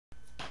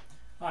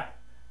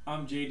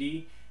I'm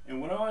JD, and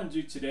what I want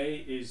to do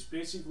today is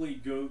basically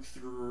go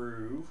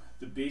through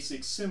the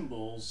basic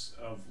symbols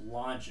of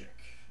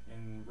logic,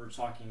 and we're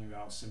talking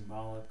about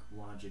symbolic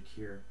logic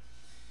here.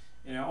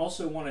 And I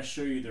also want to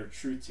show you their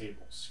truth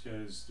tables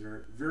because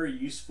they're very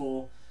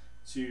useful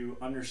to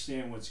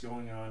understand what's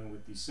going on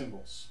with these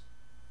symbols.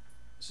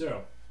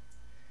 So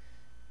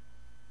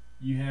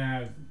you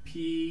have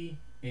P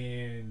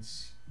and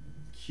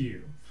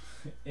Q,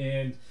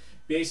 and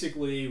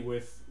basically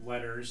with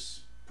letters,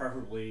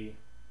 preferably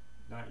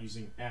not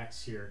using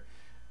X here,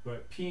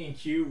 but P and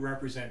Q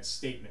represent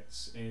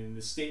statements, and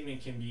the statement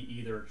can be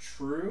either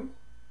true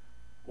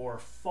or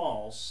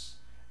false,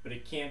 but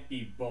it can't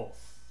be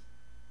both.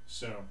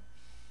 So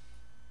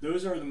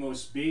those are the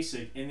most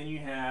basic, and then you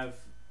have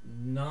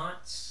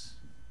not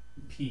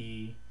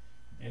P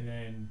and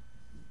then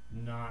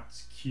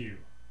not Q.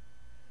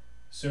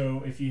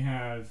 So if you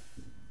have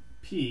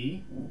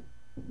P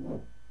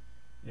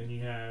and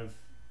you have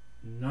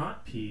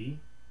not P,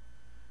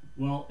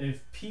 well,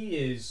 if P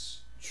is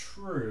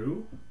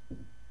true,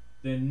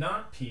 then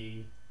not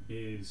P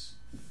is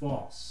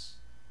false.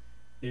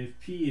 If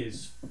P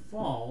is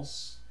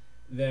false,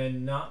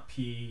 then not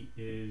P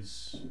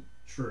is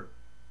true.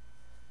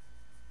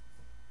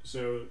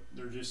 So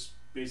they're just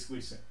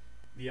basically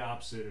the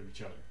opposite of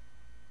each other.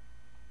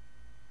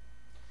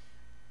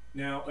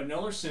 Now,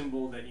 another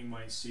symbol that you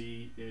might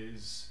see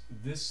is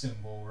this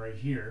symbol right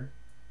here.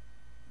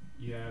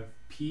 You have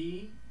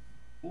P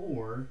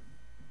or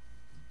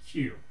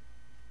Q.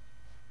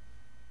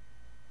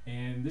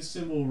 And this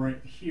symbol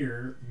right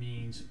here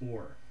means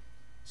or.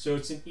 So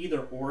it's an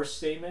either or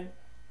statement,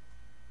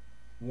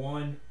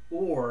 one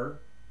or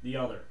the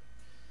other.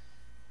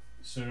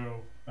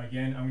 So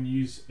again, I'm going to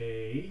use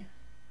a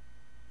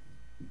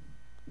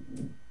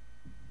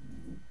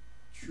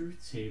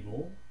truth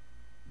table.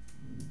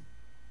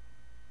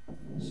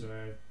 So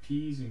I have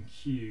P's and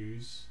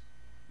Q's,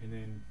 and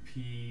then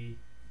P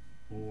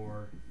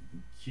or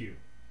Q.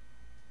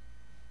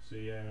 So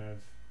you have,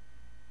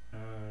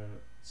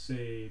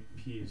 say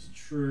P is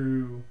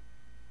true,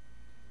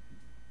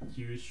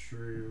 Q is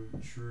true,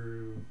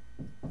 true,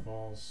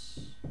 false,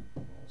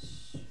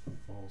 false,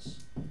 false,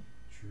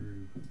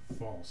 true,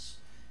 false.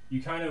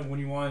 You kind of, when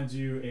you want to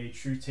do a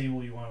truth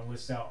table, you want to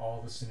list out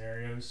all the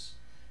scenarios.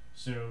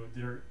 So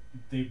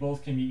they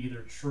both can be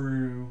either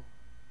true,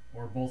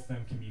 or both of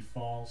them can be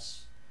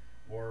false,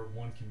 or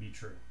one can be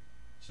true.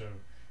 So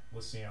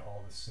listing out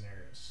all the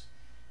scenarios.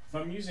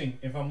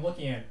 If I'm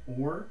looking at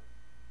or,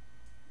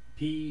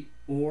 P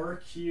or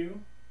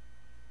Q,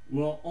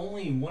 well,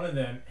 only one of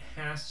them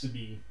has to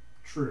be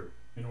true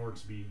in order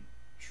to be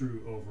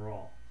true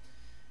overall.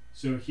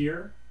 So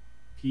here,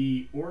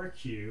 P or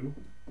Q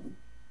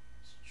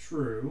is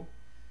true.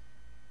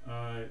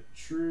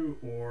 True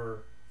or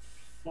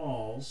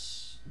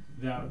false,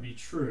 that would be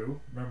true.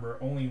 Remember,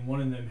 only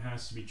one of them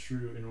has to be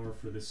true in order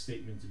for this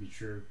statement to be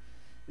true.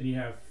 Then you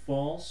have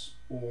false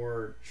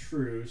or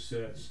true,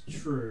 so that's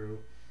true.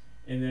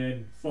 And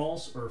then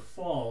false or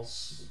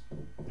false,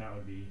 that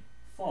would be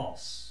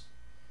false.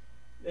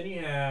 Then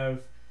you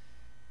have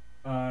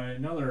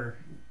another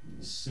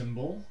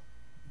symbol.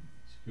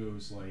 It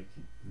goes like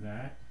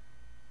that.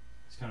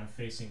 It's kind of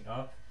facing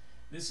up.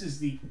 This is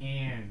the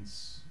and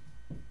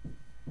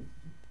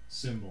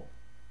symbol.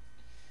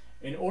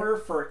 In order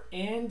for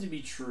and to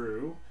be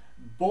true,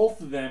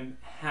 both of them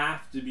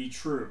have to be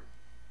true.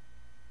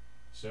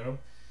 So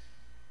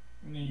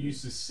I'm going to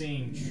use the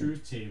same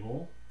truth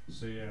table.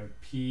 So you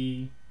have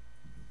P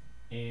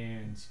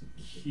and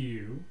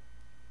Q.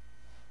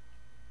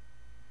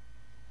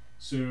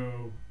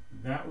 So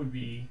that would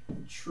be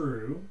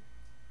true.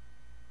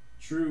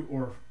 True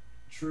or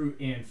true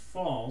and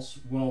false.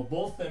 Well,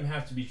 both of them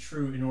have to be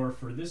true in order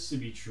for this to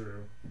be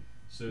true.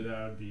 So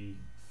that would be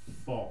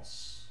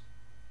false.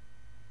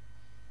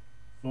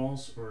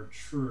 False or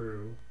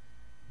true,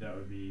 that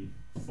would be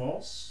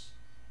false.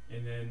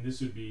 And then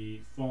this would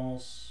be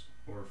false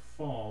or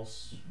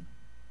false.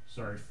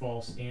 Sorry,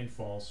 false and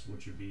false,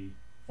 which would be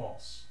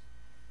false.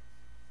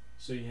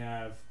 So you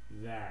have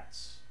that.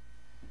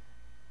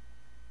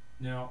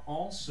 Now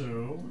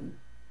also,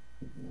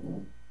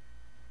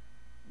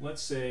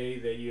 let's say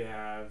that you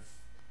have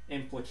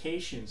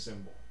implication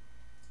symbol.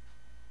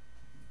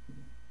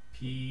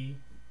 P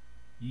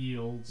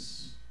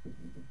yields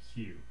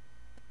Q.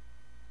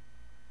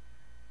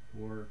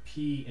 Or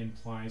P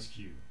implies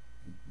Q.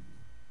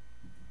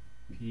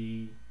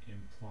 P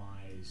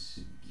implies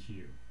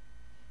Q.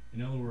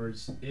 In other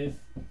words, if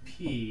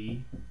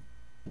P,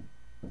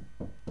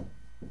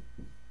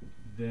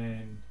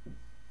 then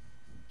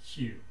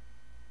Q.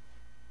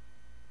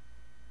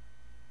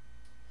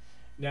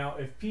 Now,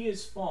 if P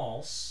is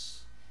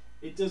false,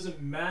 it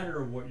doesn't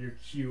matter what your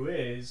Q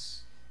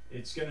is,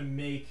 it's going to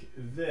make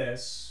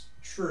this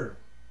true.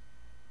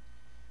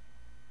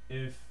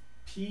 If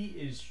P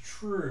is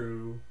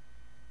true,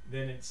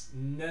 then it's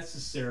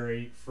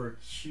necessary for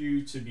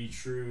Q to be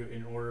true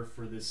in order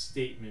for this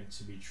statement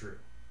to be true.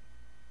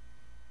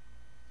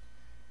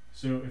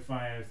 So if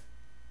I have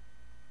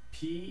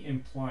P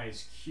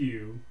implies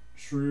Q,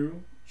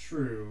 true,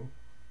 true,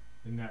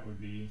 then that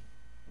would be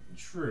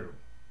true.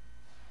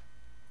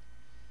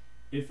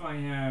 If I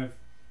have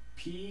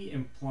P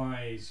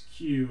implies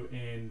Q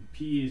and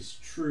P is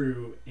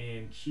true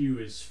and Q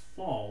is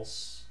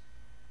false,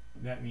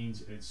 that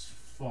means it's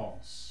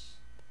false.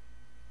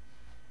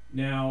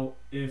 Now,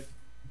 if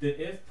the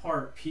if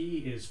part P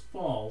is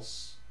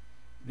false,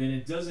 then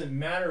it doesn't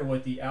matter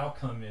what the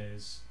outcome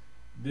is.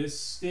 This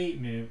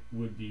statement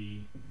would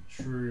be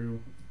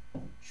true,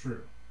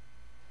 true.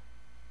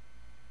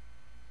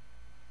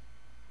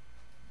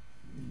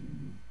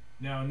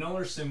 Now,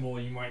 another symbol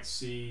you might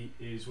see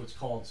is what's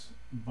called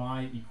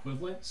by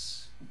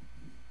equivalence.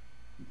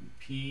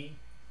 P,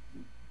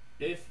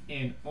 if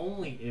and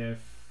only if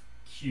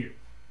Q.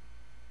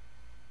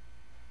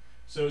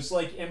 So it's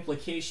like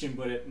implication,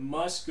 but it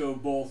must go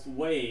both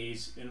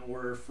ways in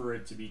order for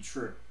it to be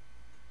true.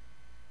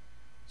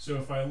 So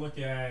if I look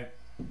at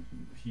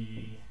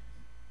P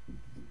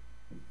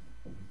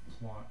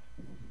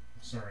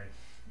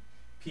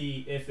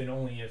if and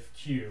only if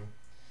Q,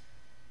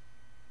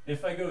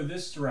 if I go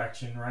this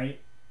direction, right,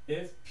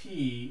 if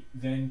P,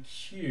 then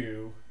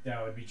Q,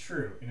 that would be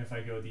true. And if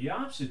I go the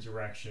opposite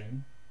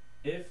direction,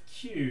 if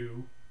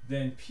Q,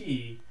 then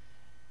P,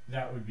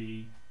 that would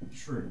be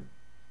true.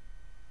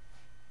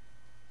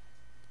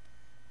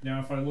 Now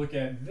if I look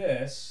at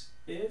this,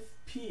 if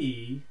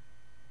P,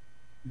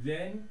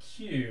 then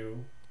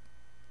Q,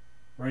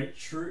 right,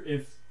 true,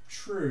 if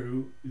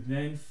true,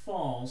 then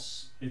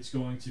false, it's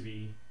going to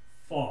be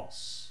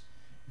false.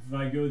 If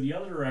I go the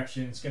other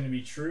direction, it's going to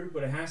be true,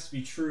 but it has to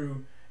be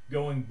true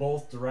going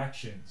both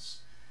directions.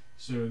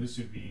 So this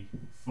would be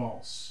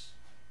false.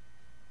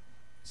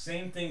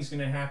 Same thing's going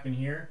to happen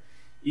here.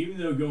 Even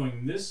though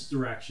going this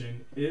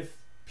direction, if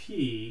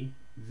P,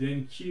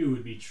 then Q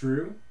would be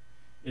true.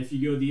 If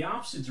you go the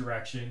opposite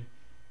direction,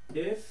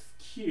 if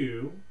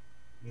Q,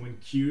 when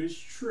Q is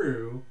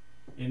true,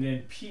 and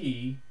then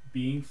P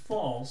being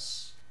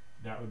false,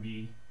 that would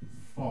be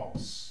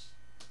false.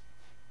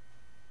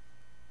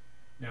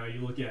 Now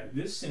you look at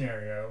this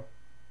scenario,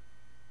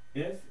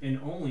 if and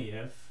only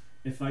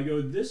if I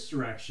go this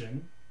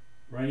direction,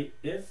 right,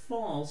 if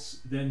false,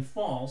 then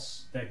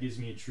false, that gives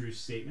me a true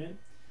statement.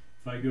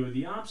 If I go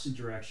the opposite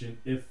direction,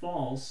 if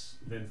false,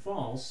 then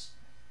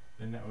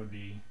that would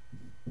be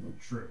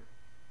true.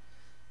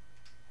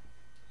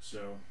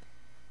 So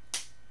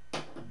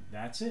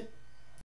that's it.